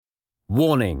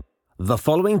Warning: the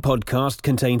following podcast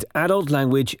contains adult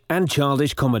language and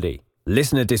childish comedy.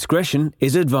 Listener discretion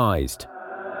is advised.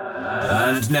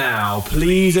 And now,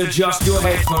 please adjust your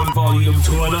headphone volume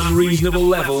to an unreasonable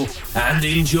level and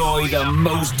enjoy the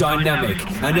most dynamic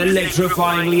and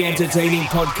electrifyingly entertaining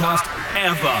podcast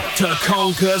ever to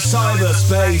conquer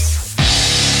cyberspace.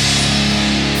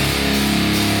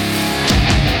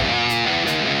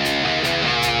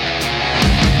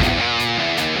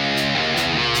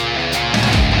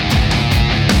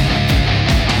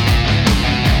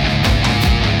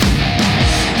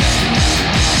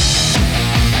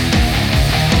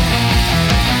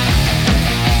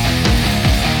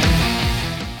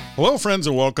 Hello, friends,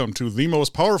 and welcome to the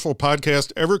most powerful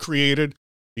podcast ever created,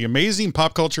 the amazing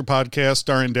pop culture podcast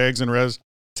starring Dags and Rez.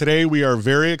 Today, we are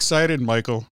very excited,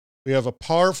 Michael. We have a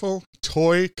powerful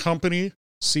toy company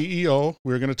CEO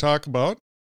we're going to talk about,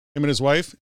 him and his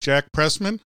wife, Jack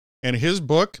Pressman, and his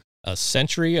book, A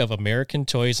Century of American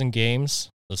Toys and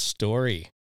Games, the story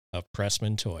of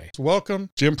Pressman Toy. Welcome,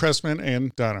 Jim Pressman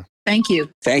and Donna. Thank you.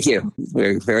 Thank you.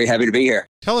 We're very happy to be here.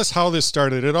 Tell us how this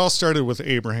started. It all started with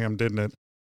Abraham, didn't it?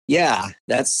 Yeah,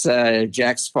 that's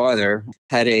Jack's father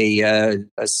had he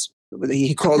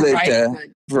called it a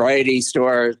variety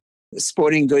store,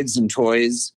 sporting goods and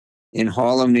toys in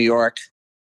Harlem, New York,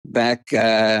 back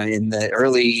in the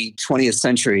early 20th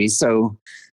century. So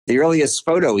the earliest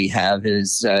photo we have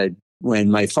is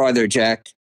when my father, Jack,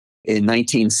 in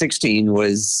 1916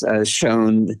 was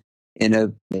shown in a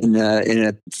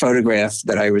photograph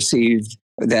that I received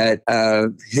that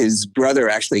his brother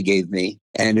actually gave me.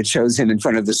 And it shows him in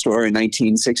front of the store in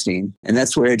 1916. And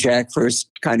that's where Jack first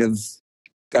kind of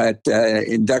got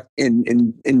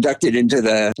inducted into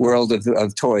the world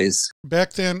of toys.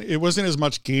 Back then, it wasn't as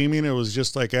much gaming. It was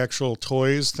just like actual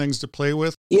toys, things to play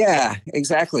with. Yeah,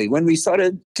 exactly. When we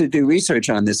started to do research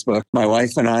on this book, my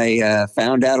wife and I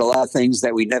found out a lot of things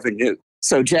that we never knew.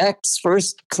 So Jack's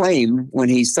first claim when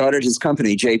he started his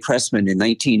company, J. Pressman, in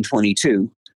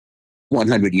 1922,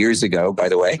 100 years ago, by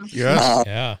the way.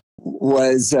 Yes.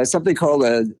 Was something called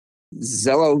a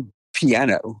Zello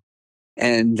piano.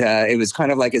 And it was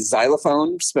kind of like a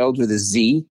xylophone spelled with a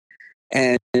Z.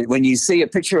 And when you see a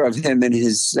picture of him in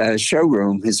his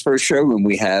showroom, his first showroom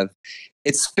we have,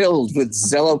 it's filled with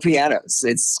Zello pianos.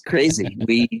 It's crazy.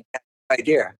 We have no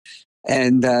idea.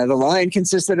 And the line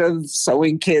consisted of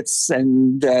sewing kits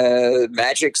and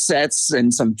magic sets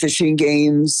and some fishing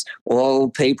games, all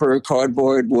paper,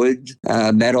 cardboard, wood,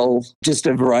 metal, just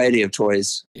a variety of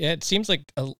toys. Yeah, it seems like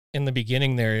in the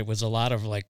beginning there, it was a lot of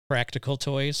like practical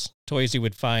toys you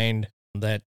would find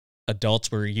that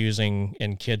adults were using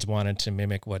and kids wanted to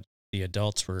mimic what the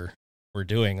adults were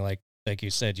doing. Like you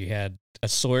said, you had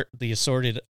the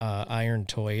assorted iron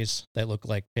toys that look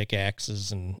like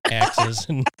pickaxes and axes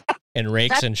and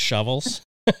rakes and shovels.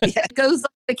 Yeah, it goes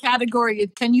up the category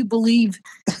of, can you believe,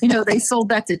 they sold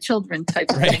that to children type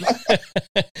of thing.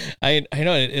 I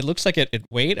know it looks like it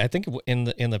weighed. I think in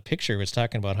the picture it was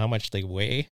talking about how much they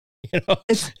weigh.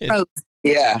 It's gross.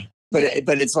 Yeah,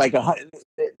 but it's like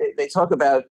they talk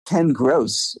about 10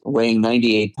 gross weighing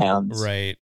 98 pounds.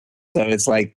 Right. So it's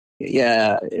like,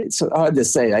 yeah, it's hard to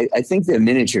say. I think they're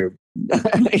miniature. But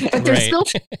they're still,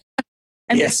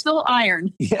 and they're still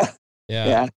iron. Yeah.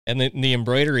 And the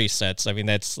embroidery sets, I mean,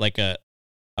 that's like a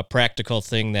practical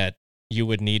thing that you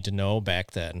would need to know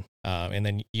back then. And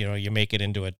then, you make it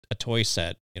into a toy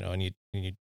set, and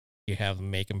you have them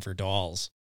make them for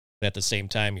dolls. But at the same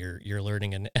time, you're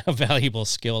learning a valuable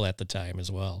skill at the time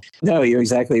as well. No, you're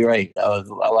exactly right. A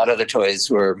lot of the toys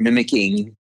were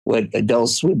mimicking what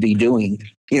adults would be doing,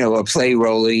 a play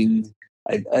rolling,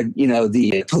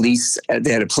 the police,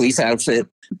 they had a police outfit,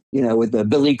 with the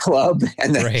billy club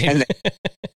and the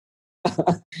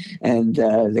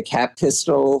cap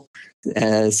pistol.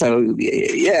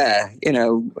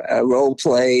 Role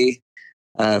play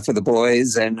for the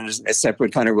boys and a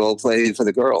separate kind of role play for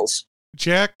the girls.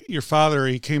 Jack, your father,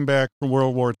 he came back from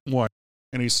World War I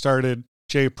and he started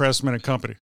J. Pressman and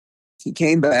Company. He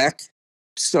came back,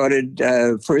 started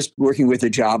first working with a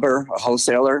jobber, a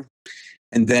wholesaler.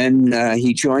 And then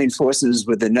he joined forces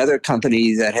with another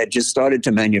company that had just started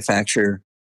to manufacture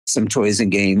some toys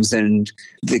and games. And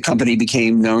the company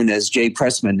became known as J.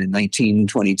 Pressman in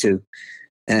 1922.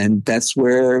 And that's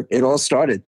where it all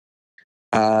started.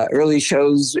 Early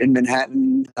shows in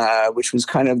Manhattan, which was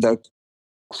kind of the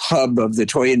hub of the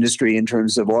toy industry in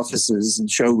terms of offices and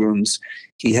showrooms.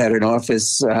 He had an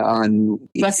office on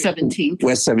West 17th.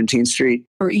 West 17th Street.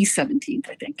 Or East 17th,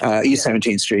 I think. East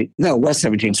 17th Street. No, West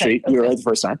 17th Street. Okay. We were right the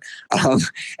first time.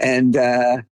 And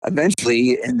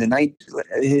eventually, in the night,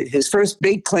 his first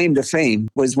big claim to fame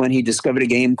was when he discovered a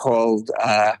game called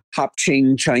Hop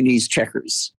Ching Chinese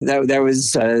Checkers. That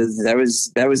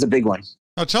was a big one.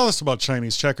 Now tell us about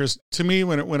Chinese checkers. To me,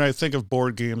 when I think of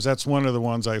board games, that's one of the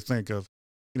ones I think of.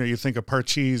 You think of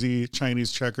Parcheesi,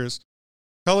 Chinese checkers.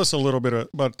 Tell us a little bit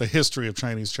about the history of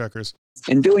Chinese checkers.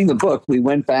 In doing the book, we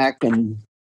went back and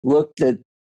looked at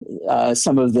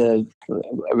some of the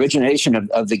origination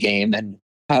of the game and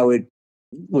how it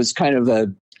was kind of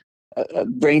a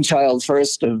brainchild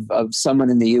first of someone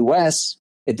in the U.S.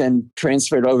 It then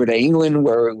transferred over to England,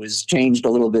 where it was changed a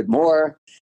little bit more.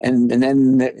 And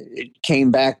then it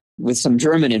came back with some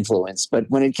German influence. But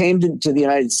when it came to the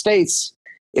United States,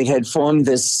 it had formed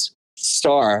this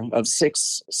star of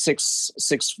six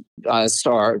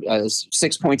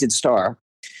pointed star.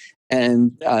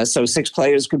 And so 6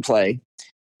 players could play.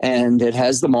 And it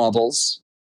has the marbles.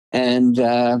 And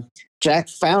Jack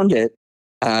found it.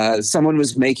 Someone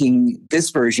was making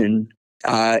this version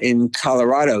in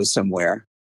Colorado somewhere.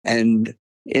 And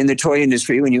in the toy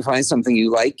industry, when you find something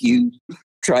you like, you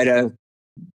try to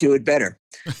do it better.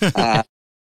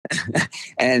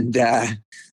 And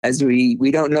as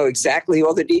we don't know exactly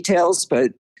all the details,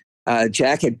 but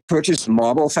Jack had purchased a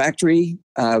marble factory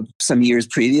some years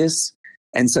previous.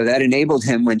 And so that enabled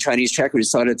him, when Chinese checkers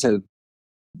started to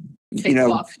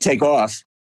take off,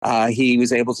 he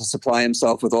was able to supply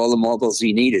himself with all the marbles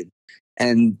he needed.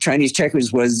 And Chinese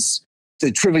checkers was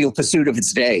the trivial pursuit of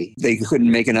its day. They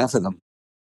couldn't make enough of them.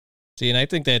 See, and I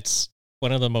think that's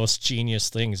one of the most genius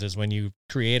things is when you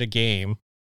create a game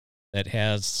that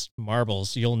has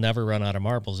marbles, you'll never run out of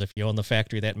marbles if you own the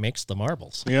factory that makes the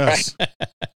marbles. Yes.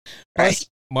 Plus,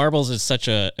 marbles is such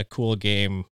a cool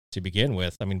game to begin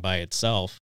with. I mean, by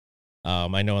itself.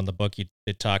 I know in the book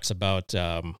it talks about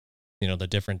the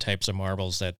different types of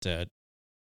marbles that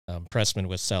Pressman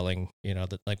was selling.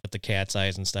 Like with the cat's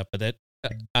eyes and stuff. But that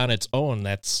on its own,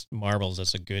 that's marbles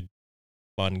is a good,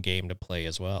 fun game to play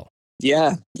as well.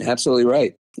 Yeah, absolutely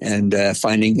right. And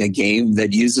finding a game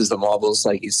that uses the marbles,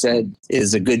 like you said,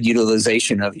 is a good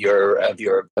utilization of your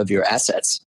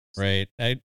assets. Right.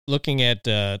 Looking at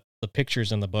the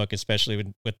pictures in the book,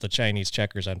 especially with the Chinese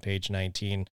checkers on page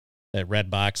 19, that red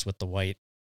box with the white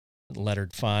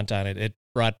lettered font on it, it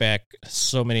brought back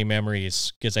so many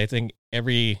memories because I think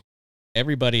everybody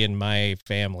in my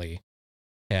family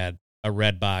had a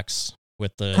red box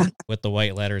with the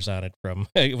white letters on it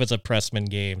it was a Pressman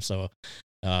game. So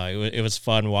it was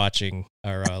fun watching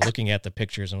or looking at the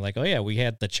pictures and like, oh yeah, we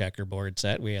had the checkerboard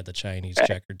set. We had the Chinese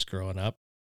checkers growing up,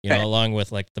 along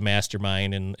with like the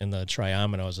Mastermind and the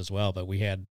Triominoes as well. But we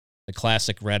had the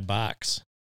classic red box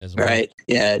as well. Right.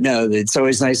 Yeah, no, it's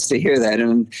always nice to hear that.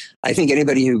 And I think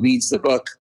anybody who reads the book,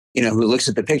 who looks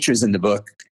at the pictures in the book,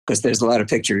 because there's a lot of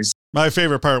pictures. My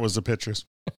favorite part was the pictures.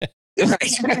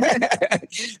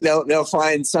 They'll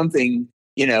find something,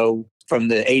 from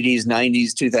the 80s,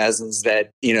 90s, 2000s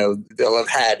that, they'll have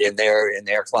had in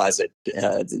their closet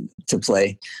to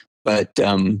play. But,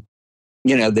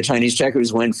 the Chinese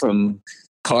checkers went from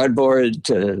cardboard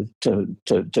to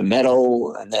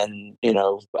metal and then,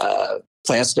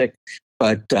 plastic.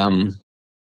 But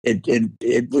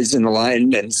it was in the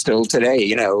line, and still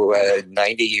today,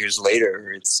 90 years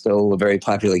later, it's still a very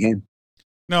popular game.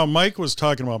 Now, Mike was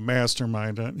talking about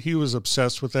Mastermind. He was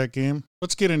obsessed with that game.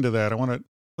 Let's get into that.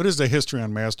 What is the history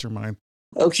on Mastermind?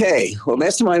 Okay. Well,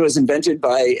 Mastermind was invented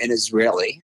by an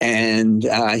Israeli, and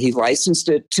he licensed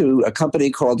it to a company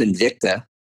called Invicta,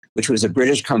 which was a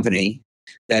British company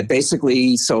that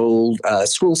basically sold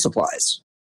school supplies.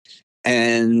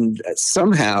 And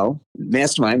somehow,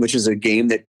 Mastermind, which is a game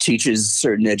that teaches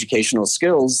certain educational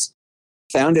skills,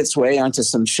 found its way onto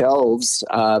some shelves,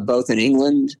 both in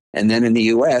England and then in the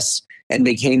U.S., and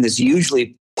became this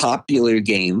hugely popular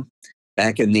game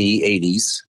back in the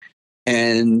 80s.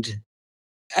 And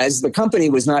as the company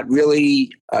was not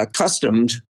really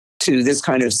accustomed to this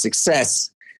kind of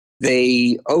success,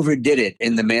 they overdid it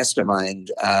in the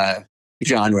Mastermind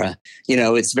genre.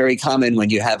 It's very common when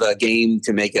you have a game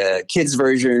to make a kids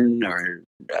version or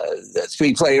a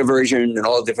 3-player version and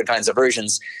all different kinds of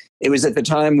versions. It was at the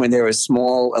time when there were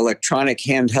small electronic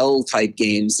handheld type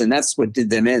games, and that's what did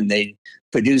them in. They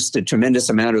produced a tremendous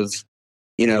amount of,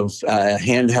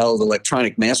 handheld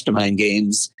electronic Mastermind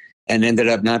games and ended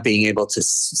up not being able to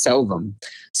sell them.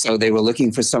 So they were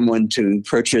looking for someone to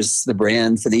purchase the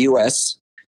brand for the U.S.,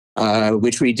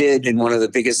 which we did in one of the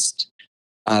biggest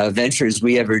ventures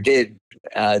we ever did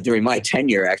during my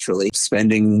tenure, actually,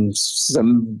 spending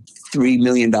some $3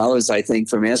 million, I think,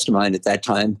 for Mastermind at that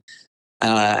time.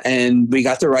 And we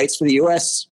got the rights for the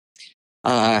U.S.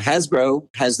 Hasbro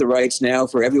has the rights now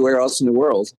for everywhere else in the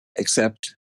world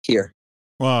except here.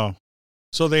 Wow.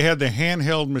 So they had the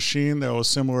handheld machine that was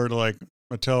similar to like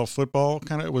Mattel football,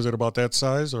 kind of. Was it about that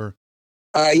size, or?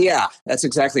 Yeah, that's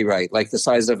exactly right. Like the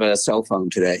size of a cell phone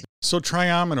today. So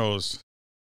Triominoes,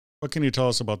 what can you tell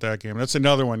us about that game? That's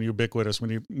another one ubiquitous. When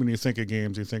you think of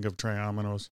games, you think of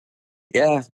Triominoes.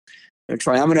 Yeah.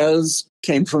 Triominoes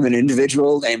came from an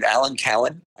individual named Alan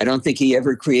Cowan. I don't think he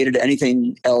ever created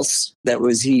anything else.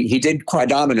 He did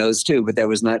Quadominoes too, but that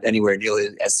was not anywhere nearly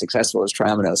as successful as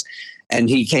Triominoes. And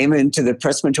he came into the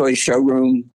Pressman Toys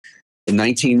showroom in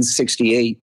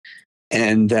 1968.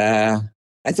 And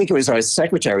I think it was our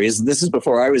secretary. This is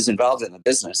before I was involved in the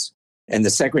business. And the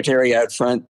secretary out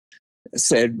front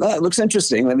said, well, it looks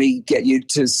interesting. Let me get you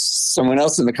to someone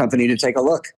else in the company to take a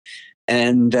look.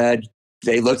 And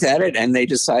they looked at it and they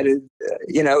decided,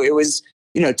 it was,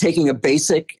 taking a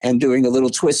basic and doing a little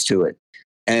twist to it.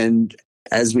 And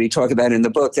as we talk about in the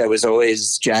book, that was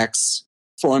always Jack's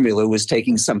formula, was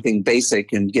taking something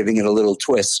basic and giving it a little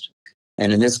twist.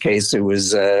 And in this case, it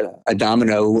was a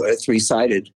domino,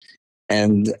 three-sided.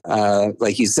 And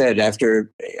like you said,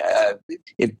 after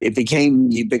it became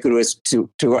ubiquitous to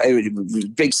a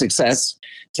big success,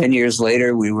 10 years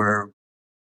later, we were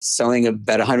selling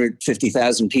about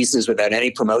 150,000 pieces without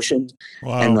any promotion.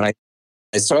 Wow. And when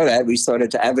I saw that, we started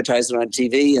to advertise it on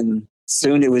TV, and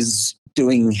soon it was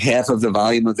doing half of the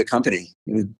volume of the company.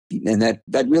 And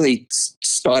that really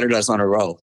started us on a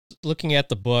roll. Looking at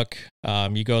the book,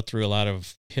 you go through a lot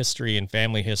of history and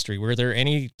family history. Were there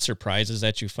any surprises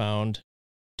that you found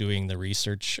doing the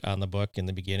research on the book in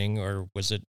the beginning, or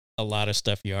was it a lot of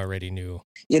stuff you already knew?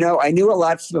 I knew a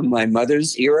lot from my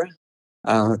mother's era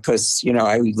because,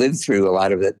 I lived through a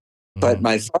lot of it. But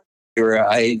my father's era,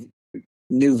 I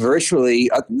knew virtually,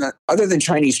 other than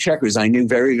Chinese checkers, I knew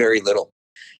very, very little.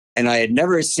 And I had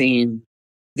never seen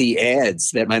the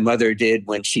ads that my mother did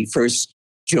when she first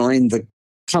joined the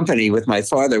company with my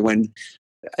father.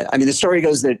 The story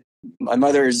goes that my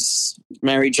mother's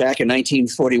married Jack in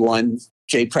 1941.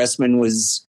 Jay Pressman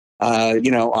was,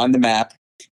 on the map.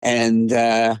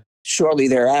 And shortly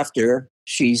thereafter,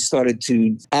 she started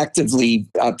to actively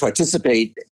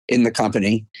participate in the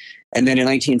company. And then in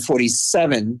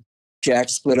 1947, Jack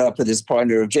split up with his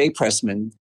partner of Jay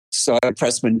Pressman, started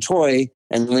Pressman Toy,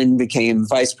 and Lynn became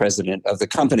vice president of the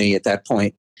company at that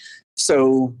point.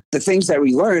 So the things that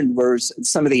we learned were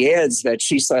some of the ads that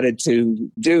she started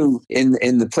to do in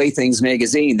the Playthings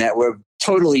magazine that were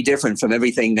totally different from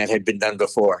everything that had been done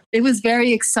before. It was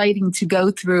very exciting to go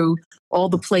through all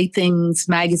the Playthings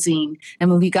magazine.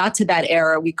 And when we got to that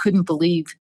era, we couldn't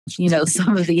believe,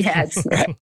 some of the ads.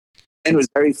 Right. And it was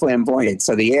very flamboyant.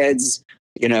 So the ads,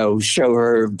 show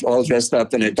her all dressed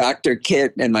up in a doctor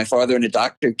kit and my father in a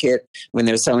doctor kit when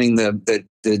they're selling the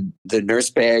nurse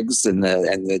bags and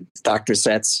the doctor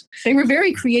sets. They were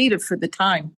very creative for the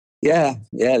time. Yeah,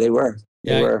 they were.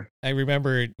 They were. I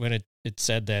remember when it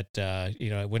said that,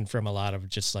 it went from a lot of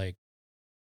just like,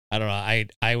 I don't know,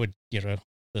 I would,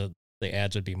 the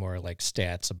ads would be more like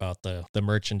stats about the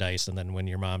merchandise. And then when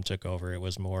your mom took over, it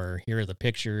was more, here are the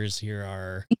pictures, here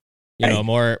are,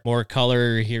 more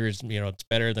color. Here's, it's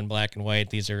better than black and white.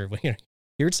 These are,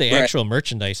 here's the actual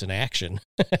merchandise in action.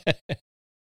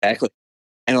 Exactly.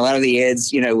 And a lot of the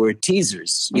ads, were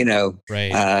teasers,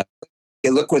 right.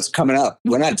 Look what's coming up.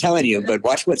 We're not telling you, but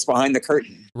watch what's behind the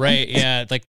curtain. Right. Yeah.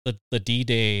 Like the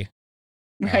D-Day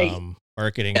right.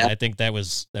 Marketing. Yeah. I think that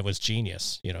was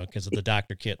genius, because of the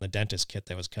doctor kit and the dentist kit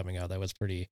that was coming out. That was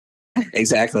pretty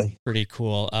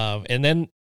cool. And then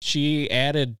she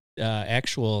added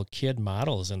actual kid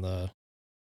models in the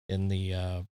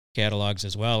catalogs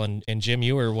as well. And Jim,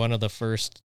 you were one of the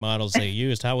first models they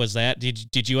used. How was that?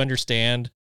 Did you understand,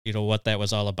 what that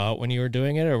was all about when you were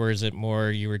doing it, or was it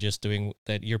more you were just doing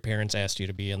that? Your parents asked you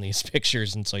to be in these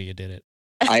pictures, and so you did it.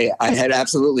 I had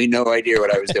absolutely no idea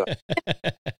what I was doing.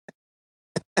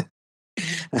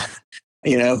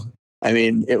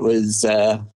 It was.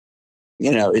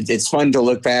 It's fun to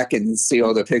look back and see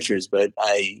all the pictures, but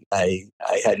I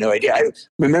had no idea. I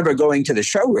remember going to the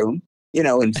showroom,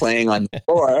 and playing on the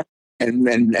floor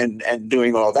and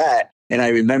doing all that. And I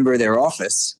remember their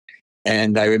office,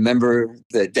 and I remember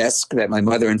the desk that my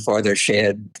mother and father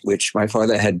shared, which my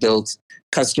father had built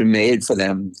custom made for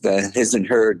them, his and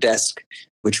her desk,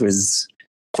 which was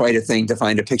quite a thing to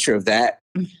find a picture of that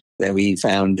we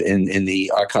found in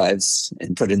the archives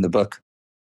and put in the book.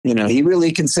 He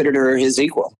really considered her his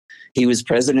equal. He was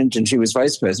president and she was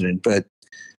vice president, but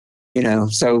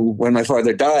So when my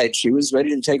father died, she was ready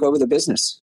to take over the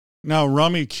business. Now,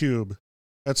 Rummikub,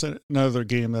 that's another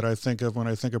game that I think of when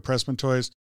I think of Pressman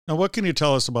Toys. Now, what can you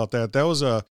tell us about that? That was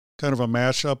a kind of a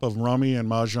mashup of Rummy and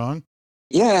Mahjong.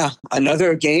 Yeah,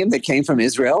 another game that came from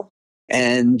Israel.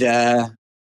 And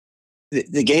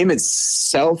the game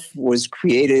itself was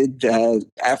created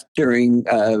after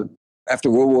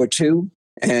World War II.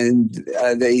 And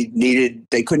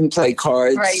they couldn't play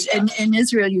cards. Right. And in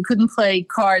Israel, you couldn't play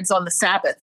cards on the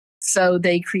Sabbath. So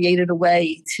they created a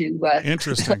way to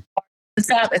Interesting. the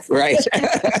Sabbath. Right.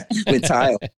 With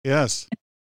tile. Yes.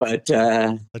 But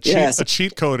a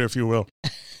cheat code, if you will.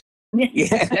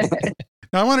 Yeah.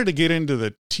 Now, I wanted to get into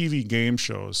the TV game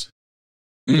shows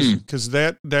because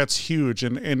that's huge.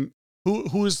 And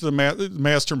who is the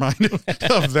mastermind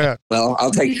of that? Well,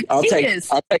 I'll take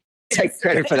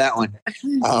credit for that one.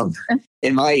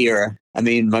 In my era, I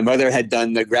mean, my mother had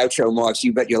done the Groucho Marx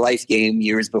You Bet Your Life game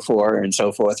years before and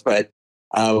so forth. But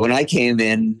when I came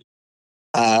in,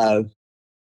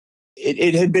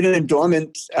 it had been an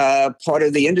dormant part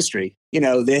of the industry.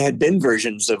 There had been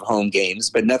versions of home games,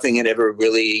 but nothing had ever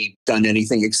really done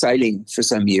anything exciting for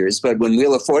some years. But when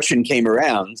Wheel of Fortune came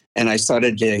around and I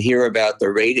started to hear about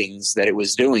the ratings that it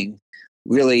was doing,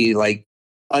 really like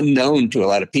unknown to a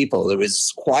lot of people, it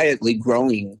was quietly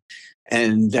growing.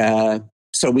 And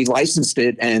so we licensed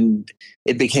it, and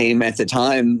it became, at the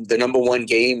time, the number one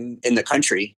game in the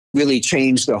country. Really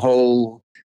changed the whole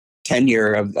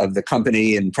tenure of the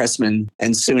company and Pressman.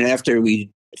 And soon after, we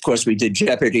did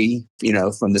Jeopardy,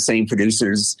 from the same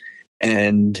producers.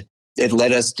 And it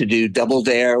led us to do Double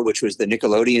Dare, which was the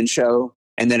Nickelodeon show.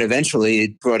 And then eventually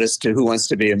it brought us to Who Wants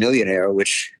to Be a Millionaire,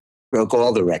 which broke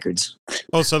all the records.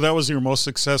 Oh, so that was your most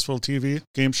successful TV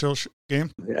game show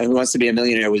game? Who Wants to Be a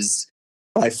Millionaire was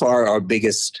by far our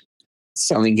biggest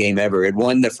selling game ever. It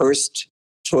won the first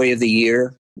Toy of the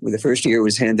Year. The first year it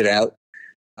was handed out.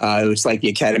 It was like the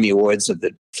Academy Awards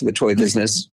for the toy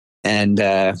business. And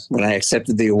when I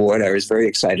accepted the award, I was very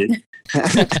excited.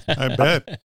 I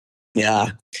bet.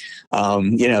 Yeah.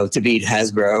 To beat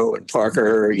Hasbro and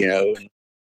Parker, and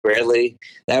Bradley.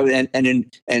 And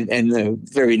the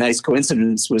very nice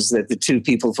coincidence was that the two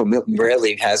people from Milton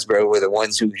Bradley and Hasbro were the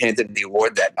ones who handed the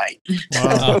award that night.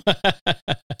 Wow.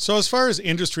 So as far as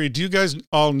industry, do you guys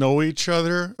all know each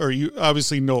other, or you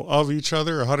obviously know of each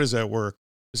other, or how does that work?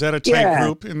 Is that a tight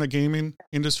group in the gaming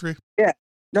industry? Yeah.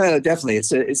 No, definitely.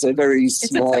 It's a very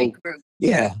small group.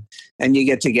 Yeah. And you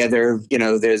get together,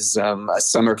 there's a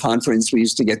summer conference we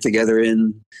used to get together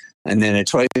in. And then at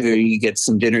Toy Fair, you get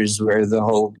some dinners where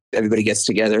everybody gets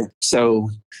together. So,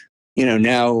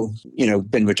 now,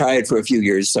 been retired for a few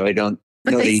years, so I don't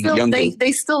know the young group.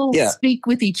 They still speak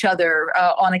with each other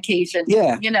on occasion.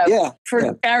 Yeah.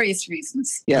 For various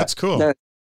reasons. Yeah. That's cool.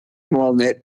 Small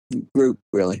knit group,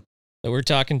 really. So we're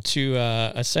talking to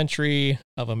A Century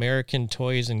of American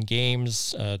Toys and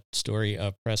Games, story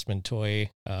of Pressman Toy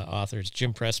authors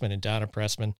Jim Pressman and Donna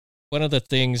Pressman. One of the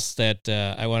things that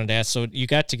I wanted to ask, so you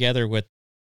got together with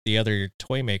the other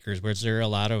toy makers. Was there a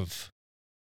lot of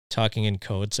talking in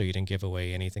code so you didn't give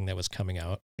away anything that was coming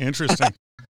out? Interesting.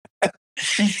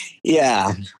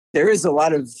 Yeah, there is a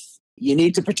lot of, you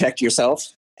need to protect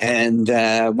yourself. And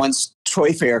once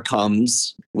Toy Fair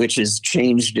comes, which has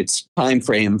changed its time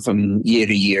frame from year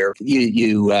to year,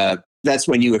 that's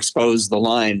when you expose the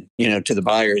line, to the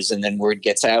buyers, and then word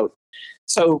gets out.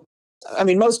 So, I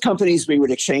mean, most companies, we would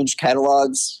exchange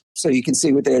catalogs so you can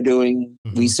see what they're doing.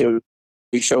 Mm-hmm.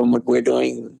 We show them what we're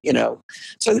doing,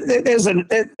 So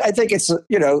I think it's a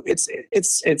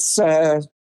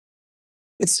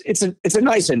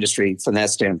nice industry from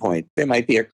that standpoint. There might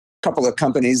be a couple of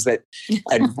companies that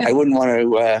I wouldn't want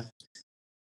to,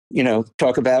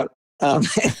 talk about. Go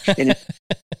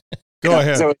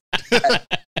ahead. So,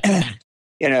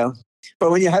 but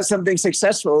when you have something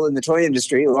successful in the toy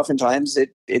industry, oftentimes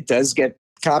it does get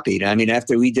copied. I mean,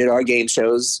 after we did our game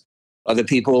shows, other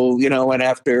people, went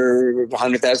after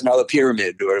 $100,000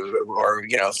 Pyramid or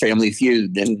Family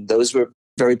Feud, and those were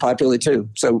very popular too.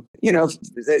 So,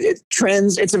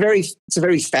 trends. It's a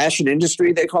very fashion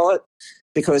industry, they call it,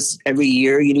 because every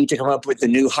year you need to come up with the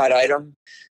new hot item.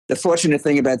 The fortunate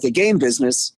thing about the game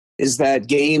business is that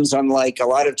games, unlike a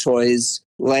lot of toys,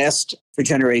 last for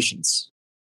generations.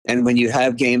 And when you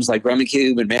have games like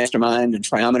Rummikub and Mastermind and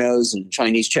Triominoes and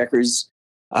Chinese checkers,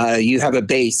 you have a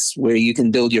base where you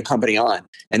can build your company on.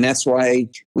 And that's why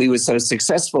we were so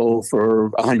successful for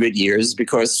 100 years,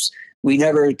 because we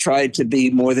never tried to be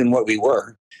more than what we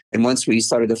were. And once we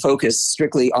started to focus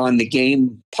strictly on the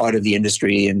game part of the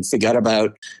industry and forgot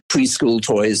about preschool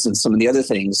toys and some of the other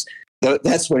things,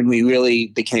 that's when we really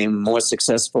became more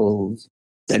successful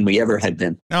than we ever had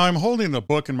been. Now, I'm holding the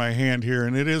book in my hand here,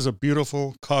 and it is a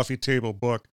beautiful coffee table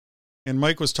book. And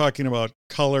Mike was talking about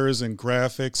colors and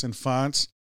graphics and fonts.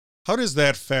 How does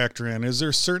that factor in? Is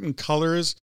there certain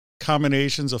colors,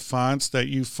 combinations of fonts that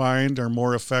you find are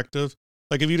more effective?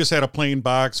 Like if you just had a plain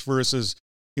box versus,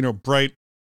 bright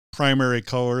primary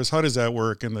colors, how does that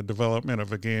work in the development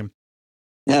of a game?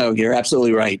 No, you're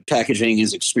absolutely right. Packaging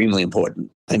is extremely important.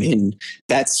 I mean,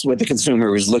 that's what the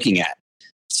consumer is looking at.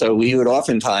 So we would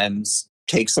oftentimes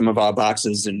take some of our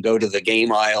boxes and go to the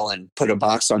game aisle and put a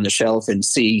box on the shelf and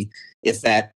see if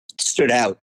that stood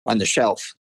out on the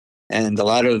shelf. And a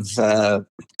lot of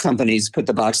companies put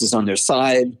the boxes on their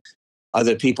side.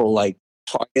 Other people like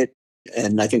Target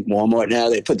and I think Walmart now,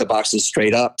 they put the boxes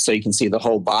straight up so you can see the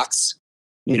whole box,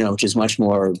 which is much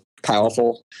more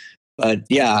powerful. But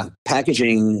yeah,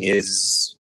 packaging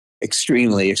is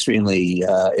extremely, extremely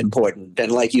important.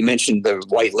 And like you mentioned, the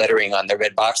white lettering on the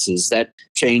red boxes, that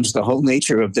changed the whole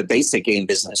nature of the basic game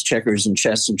business, checkers and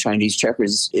chess and Chinese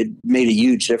checkers. It made a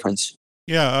huge difference.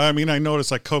 Yeah, I mean, I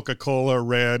noticed like Coca-Cola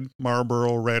red,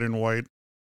 Marlboro red and white.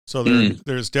 So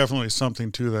there's definitely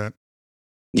something to that.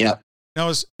 Yeah. Now,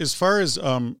 as far as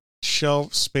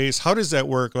shelf space, how does that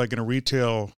work? Like in a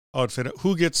retail outfit,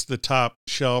 who gets the top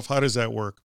shelf? How does that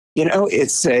work?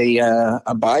 It's a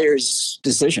buyer's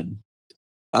decision.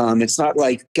 It's not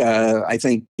like, I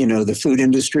think, the food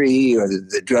industry or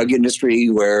the drug industry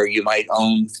where you might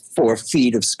own 4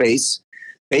 feet of space.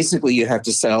 Basically, you have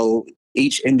to sell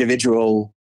each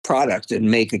individual product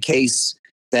and make a case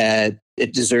that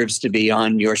it deserves to be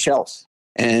on your shelf.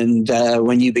 And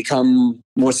when you become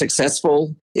more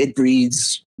successful, it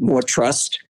breeds more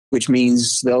trust, which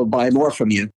means they'll buy more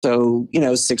from you. So,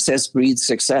 success breeds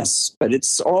success, but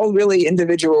it's all really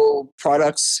individual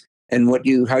products and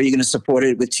how are you going to support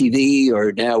it with TV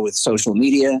or now with social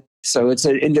media. So it's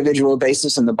an individual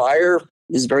basis, and the buyer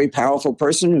is a very powerful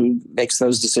person who makes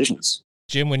those decisions.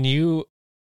 Jim, when you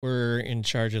were in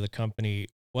charge of the company,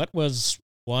 what was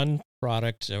one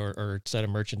product or set of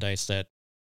merchandise that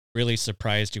really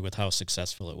surprised you with how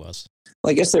successful it was?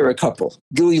 Well, I guess there were a couple.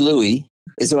 Gooey Louie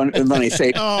is one of my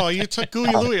favorite. Oh, you took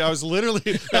Gooey Louie. That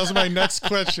was my next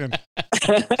question.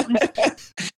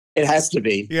 It has to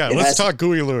be. Yeah, let's talk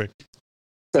Gooey Louie.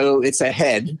 So it's a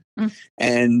head,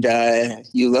 and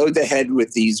you load the head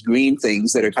with these green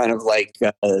things that are kind of like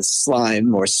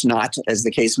slime or snot, as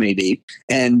the case may be.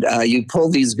 And you pull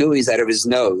these gooeys out of his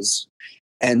nose.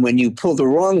 And when you pull the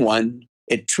wrong one,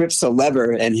 it trips a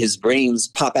lever and his brains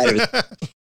pop out of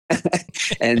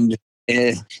it. And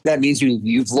that means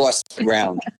you've lost the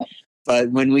ground.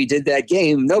 But when we did that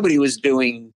game, nobody was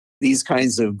doing these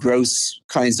kinds of gross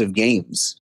kinds of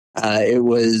games. It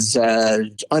was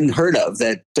unheard of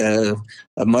that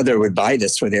a mother would buy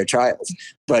this for their child.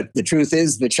 But the truth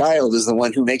is, the child is the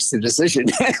one who makes the decision.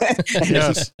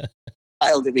 Yes.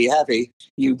 Child to be happy,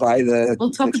 you buy the... We'll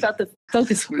talk about the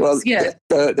focus groups. Well, yeah.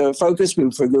 The focus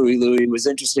group for Gooey Louie was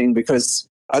interesting because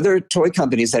other toy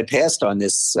companies had passed on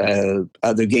this,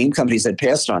 other game companies had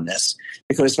passed on this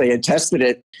because they had tested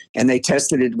it, and they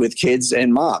tested it with kids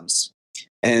and moms.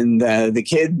 And the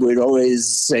kid would always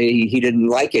say he didn't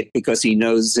like it because he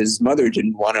knows his mother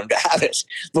didn't want him to have it.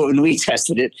 But when we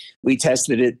tested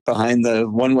it behind the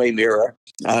one-way mirror,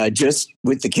 just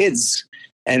with the kids.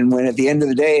 And when at the end of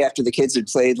the day, after the kids had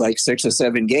played like 6 or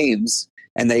 7 games,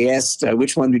 and they asked,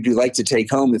 which one would you like to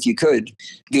take home if you could?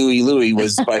 Gooey Louie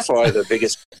was by far the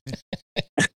biggest.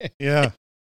 Yeah.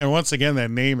 And once again,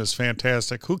 that name is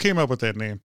fantastic. Who came up with that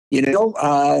name?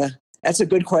 That's a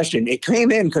good question. It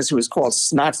came in because it was called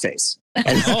Snotface.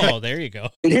 Oh, there you go.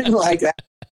 We didn't like that.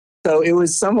 So it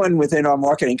was someone within our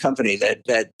marketing company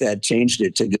that changed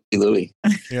it to Gooey Louie.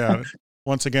 Yeah.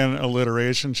 Once again,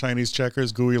 alliteration, Chinese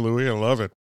checkers, Gooey Louie. I love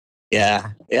it.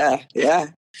 Yeah.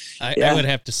 I would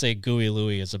have to say Gooey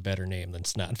Louie is a better name than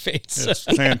Snotface. It's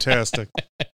fantastic.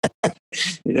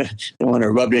 You don't want to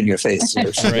rub it in your face.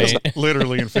 Right.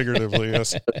 Literally and figuratively,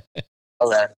 yes. All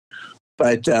that.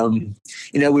 But,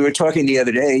 we were talking the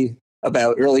other day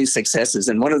about early successes,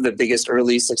 and one of the biggest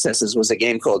early successes was a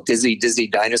game called Dizzy Dizzy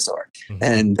Dinosaur. Mm-hmm.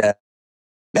 And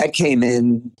that came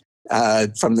in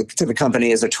to the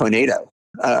company as a tornado,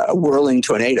 a whirling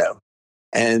tornado.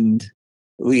 And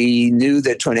we knew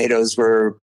that tornadoes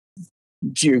were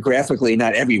geographically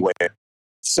not everywhere.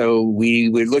 So we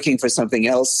were looking for something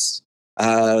else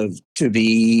to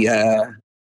be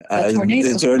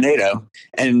the tornado.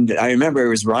 And I remember it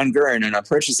was Ron Gurn in our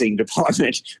purchasing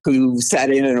department who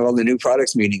sat in at all the new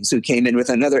products meetings, who came in with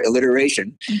another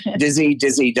alliteration, Dizzy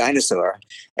Dizzy Dinosaur.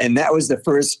 And that was the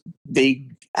first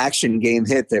big action game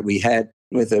hit that we had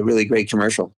with a really great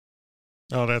commercial.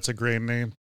 Oh, that's a great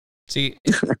name. See,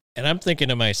 And I'm thinking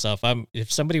to myself,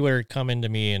 if somebody were to come into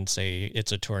me and say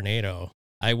it's a tornado,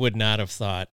 I would not have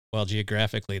thought, well,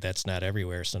 geographically, that's not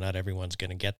everywhere, so not everyone's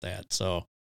going to get that. So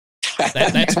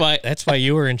that's why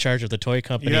you were in charge of the toy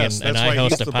company, Yes, and that's I why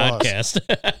host he's a the boss. podcast.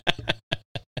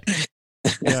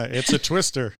 Yeah, it's a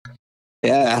twister.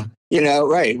 Yeah.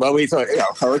 Right. Well, we thought,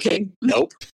 hurricane?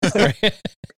 Nope.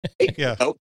 Yeah.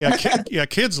 Nope. Yeah,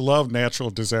 kids love natural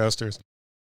disasters.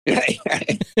 Well,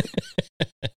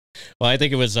 I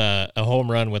think it was a home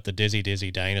run with the Dizzy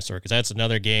Dizzy Dinosaur, because that's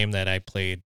another game that I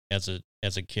played as a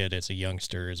kid, as a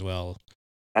youngster as well.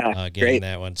 Getting Great.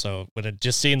 that one. So, but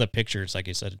just seeing the pictures, like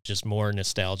I said, just more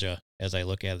nostalgia as I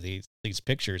look at these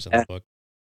pictures in the book.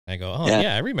 I go, oh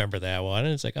yeah, I remember that one.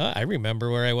 And it's like, oh, I remember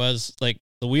where I was. Like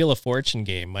the Wheel of Fortune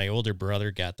game, my older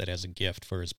brother got that as a gift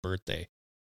for his birthday,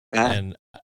 and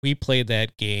we played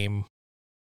that game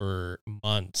for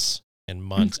months and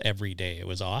months every day. It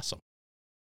was awesome.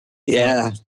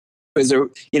 Yeah.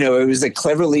 It was a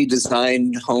cleverly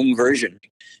designed home version,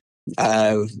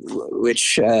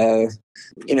 which,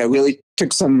 really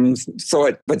took some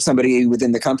thought, but somebody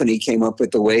within the company came up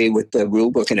with the way with the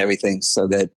rule book and everything so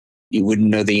that you wouldn't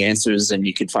know the answers and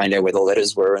you could find out where the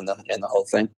letters were and the whole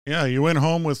thing. Yeah, you went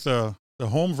home with the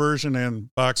home version and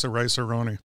box of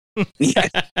Rice-A-Roni. Yeah.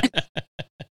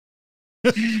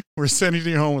 We're sending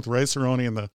you home with Rice-A-Roni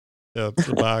in the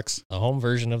box. The home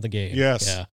version of the game. Yes.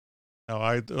 Yeah.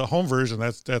 No, the home version,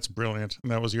 that's brilliant.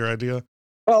 And that was your idea?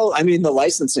 Well, I mean, the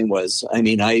licensing was, and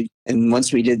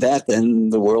once we did that, then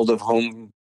the world of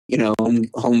home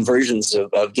versions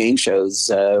of game shows,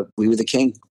 we were the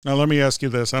king. Now, let me ask you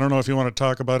this. I don't know if you want to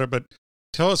talk about it, but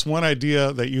tell us one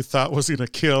idea that you thought was going to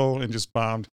kill and just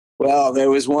bombed. Well,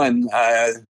 there was one.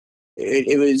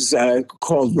 It was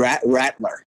called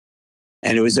Rattler,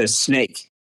 and it was a snake.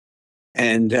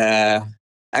 And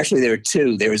actually, there were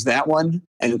two. There was that one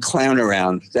and Clown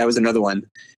Around. That was another one.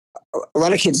 A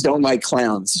lot of kids don't like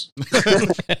clowns.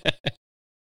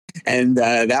 And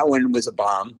that one was a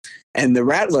bomb. And the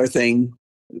Rattler thing,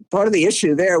 part of the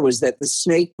issue there was that the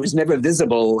snake was never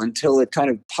visible until it kind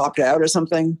of popped out or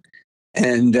something.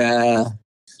 And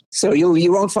so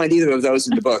you won't find either of those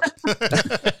in the book.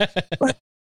 But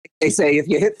they say if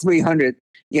you hit 300,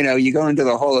 you go into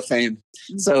the Hall of Fame.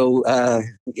 So,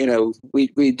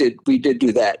 we did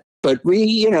do that. But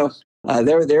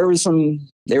there were some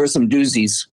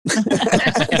doozies.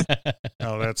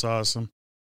 Oh, that's awesome.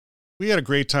 We had a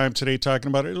great time today talking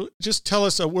about it. Just tell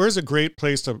us, where's a great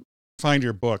place to find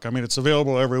your book? I mean, it's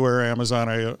available everywhere, Amazon,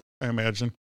 I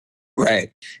imagine.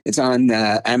 Right. It's on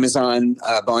Amazon,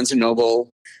 Barnes & Noble.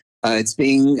 It's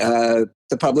being,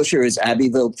 the publisher is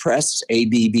Abbeville Press,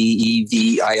 Abbeville.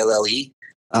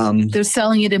 They're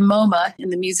selling it in MoMA, in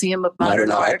the Museum of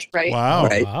Modern Art, right? Wow.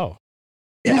 Right. Wow.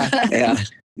 Yeah.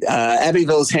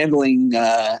 Abbeville's handling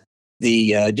the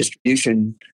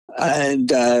distribution,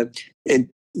 and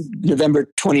November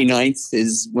 29th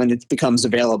is when it becomes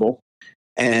available.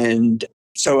 And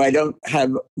so I don't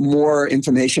have more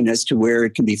information as to where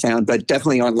it can be found, but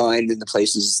definitely online in the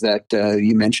places that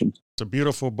you mentioned. It's a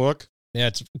beautiful book. Yeah,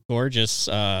 it's gorgeous.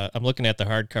 I'm looking at the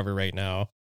hardcover right now,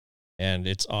 and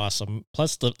it's awesome.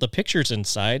 Plus the pictures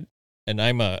inside, and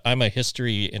I'm a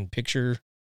history and picture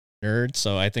nerd,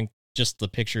 so I think just the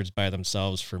pictures by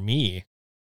themselves for me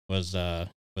was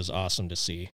awesome to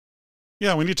see.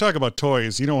 Yeah, when you talk about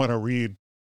toys, you don't want to read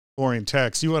boring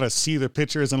text. You want to see the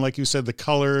pictures and, like you said, the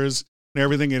colors and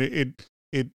everything.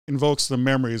 It invokes the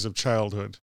memories of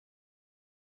childhood.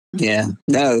 Yeah,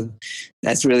 no,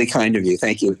 that's really kind of you.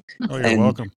 Thank you. Oh, you're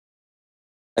welcome.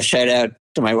 A shout out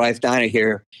to my wife, Donna,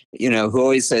 here, who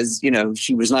always says,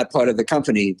 she was not part of the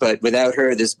company, but without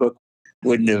her, this book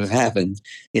wouldn't have happened.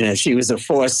 She was a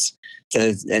force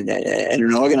and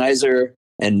an organizer,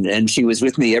 and she was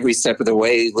with me every step of the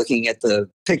way, looking at the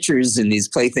pictures in these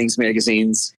Playthings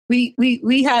magazines.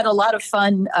 We had a lot of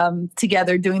fun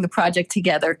together doing the project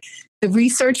together. The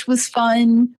research was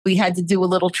fun. We had to do a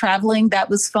little traveling. That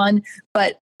was fun.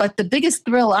 But the biggest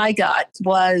thrill I got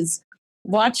was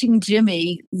watching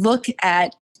Jimmy look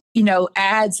at,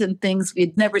 ads and things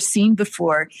we'd never seen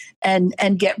before and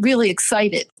get really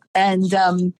excited. And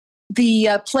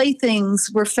the Playthings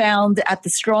were found at the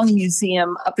Strong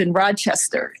Museum up in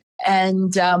Rochester.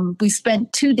 And we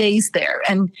spent 2 days there.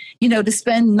 And, to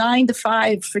spend 9 to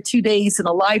 5 for 2 days in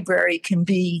a library can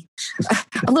be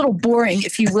a little boring,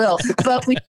 if you will. But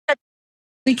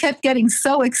we kept getting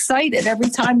so excited every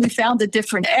time we found a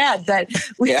different ad that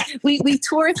we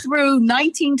tore through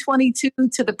 1922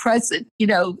 to the present,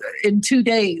 in 2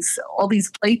 days, all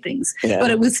these Playthings. Yeah.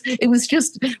 But it was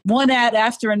just one ad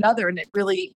after another, and it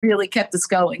really, really kept us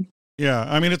going. Yeah.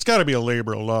 I mean, it's got to be a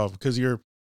labor of love because you're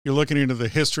you're looking into the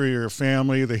history of your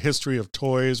family, the history of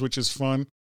toys, which is fun.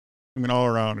 I mean, all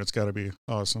around, it's got to be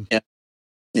awesome. Yeah.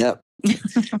 Yep.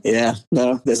 Yeah.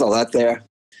 No, there's a lot there.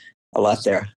 A lot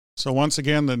there. So once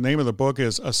again, the name of the book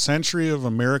is A Century of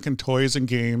American Toys and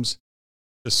Games,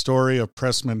 The Story of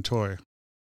Pressman Toy.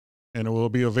 And it will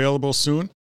be available soon.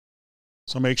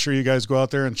 So make sure you guys go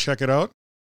out there and check it out.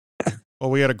 Well,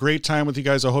 we had a great time with you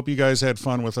guys. I hope you guys had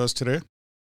fun with us today.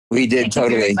 We did.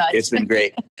 Totally. It's been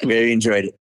great. Really enjoyed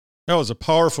it. That was a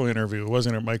powerful interview,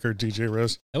 wasn't it, Mike or DJ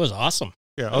Rez? That was awesome.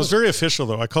 Yeah, I was very official,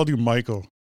 though. I called you Michael.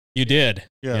 You did.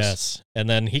 Yes. And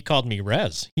then he called me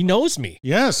Rez. He knows me.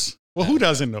 Yes. Well, who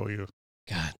doesn't know you?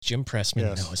 God, Jim Pressman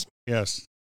knows me. Yes.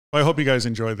 Well, I hope you guys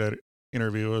enjoyed that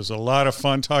interview. It was a lot of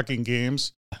fun talking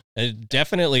games.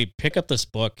 Definitely pick up this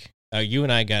book. You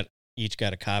and I each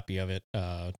got a copy of it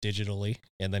digitally,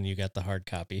 and then you got the hard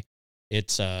copy.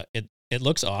 It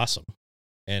looks awesome.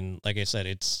 And like I said,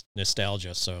 it's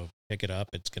nostalgia, so pick it up.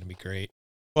 It's going to be great.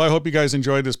 Well, I hope you guys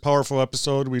enjoyed this powerful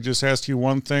episode. We just asked you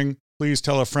one thing. Please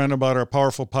tell a friend about our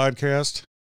powerful podcast.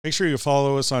 Make sure you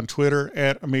follow us on Twitter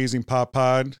at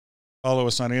AmazingPopPod. Follow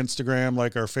us on Instagram,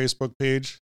 like our Facebook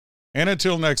page. And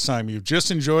until next time, you've just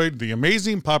enjoyed the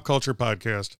Amazing Pop Culture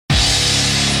Podcast.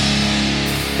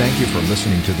 Thank you for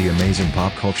listening to the Amazing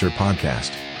Pop Culture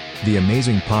Podcast. The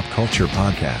Amazing Pop Culture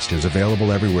Podcast is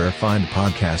available everywhere fine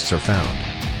podcasts are found.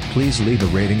 Please leave a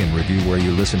rating and review where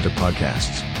you listen to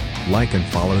podcasts. Like and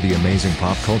follow the Amazing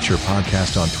Pop Culture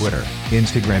Podcast on Twitter,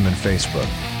 Instagram, and Facebook.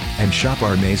 And shop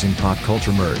our Amazing Pop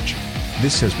Culture merch.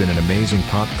 This has been an Amazing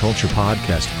Pop Culture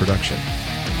Podcast production.